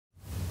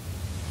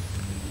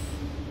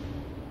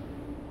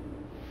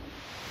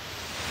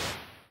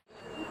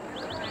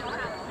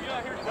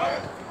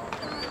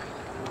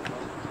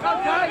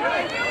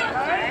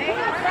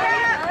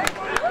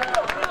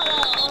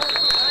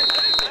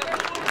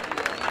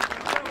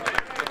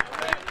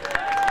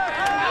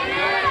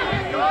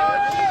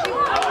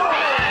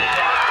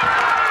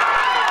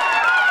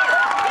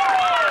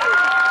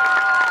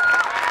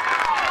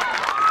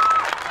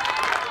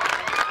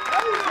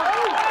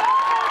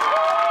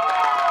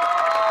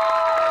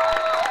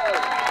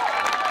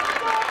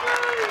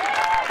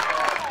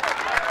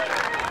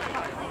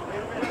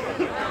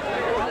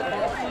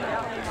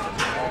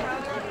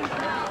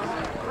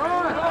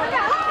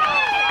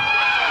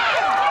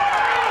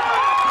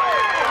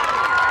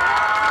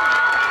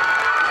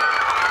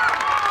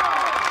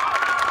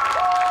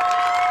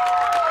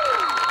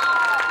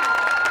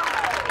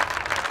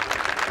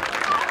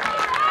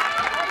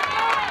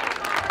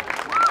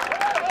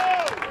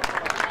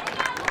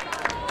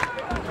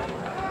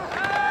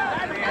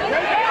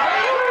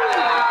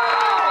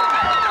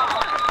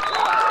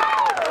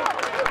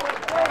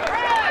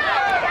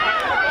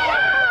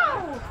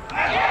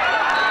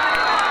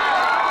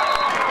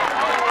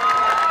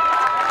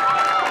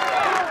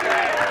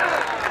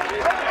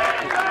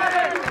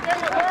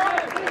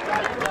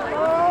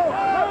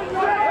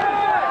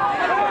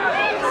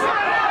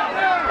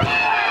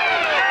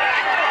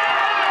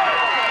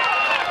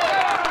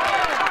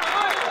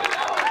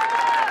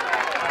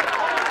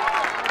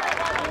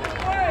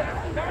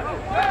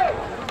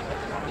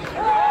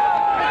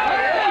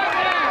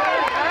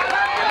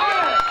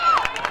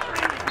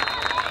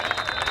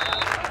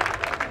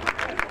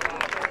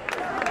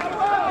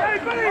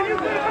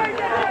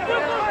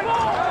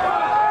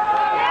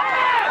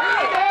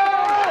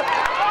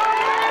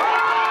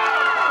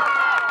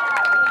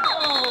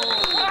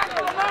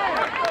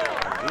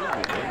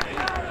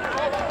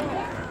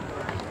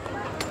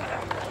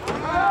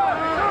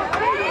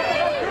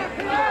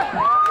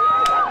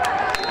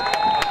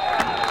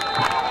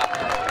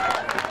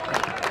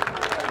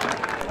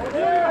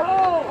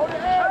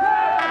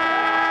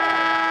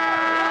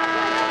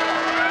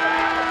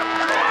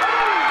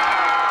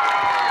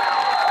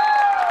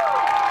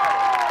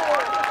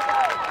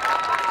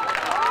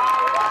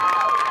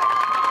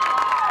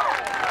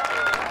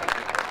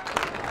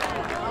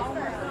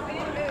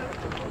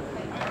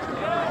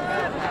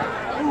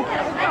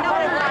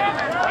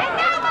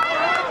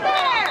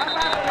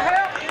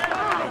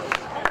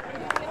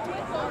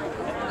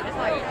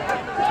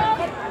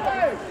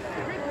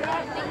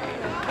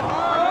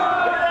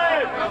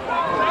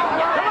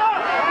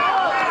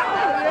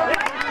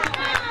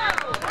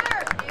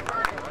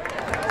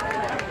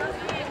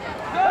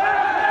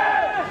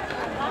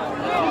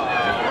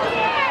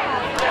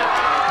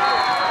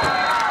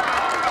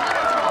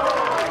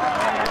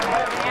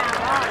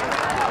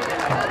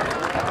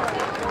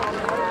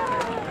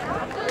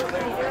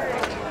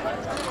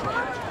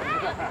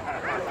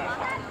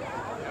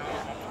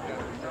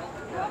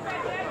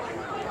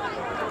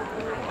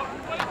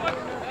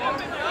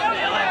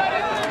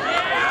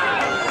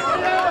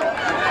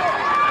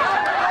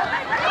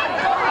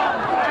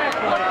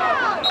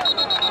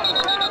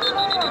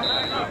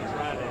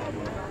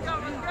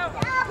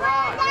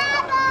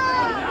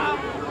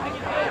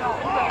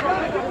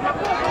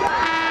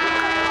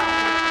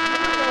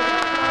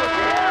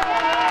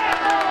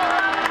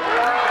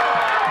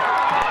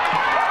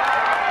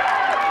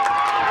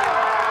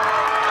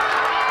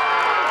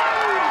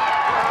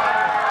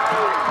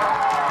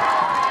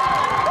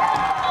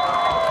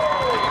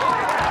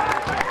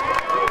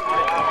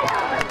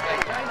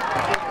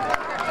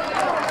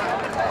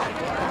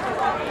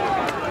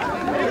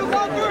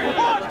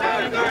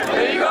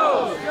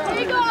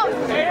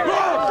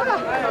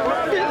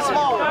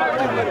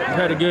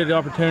good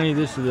opportunity.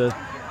 This is the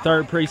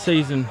third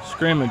preseason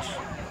scrimmage.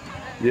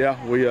 Yeah,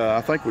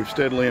 I think we've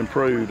steadily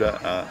improved.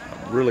 I'm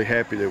really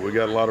happy that we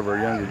got a lot of our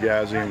younger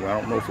guys in. I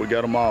don't know if we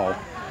got them all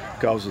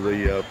because of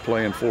the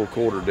playing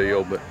 4-quarter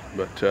deal,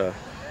 but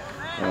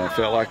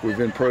felt like we've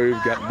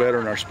improved, gotten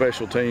better in our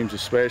special teams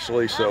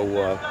especially. So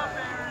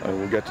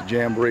we got the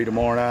Jamboree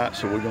tomorrow night,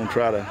 so we're going to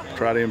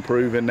try to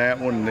improve in that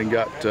one, and then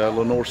got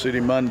Lenore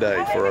City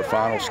Monday for our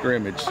final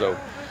scrimmage. So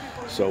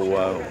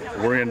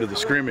we're into the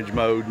scrimmage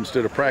mode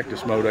instead of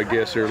practice mode, I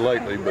guess, here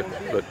lately.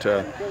 But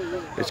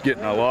it's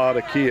getting a lot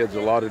of kids,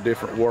 a lot of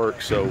different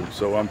work. So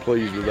I'm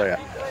pleased with that.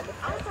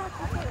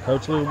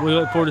 Coach, we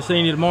look forward to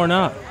seeing you tomorrow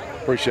night.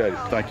 Appreciate it.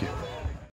 Thank you.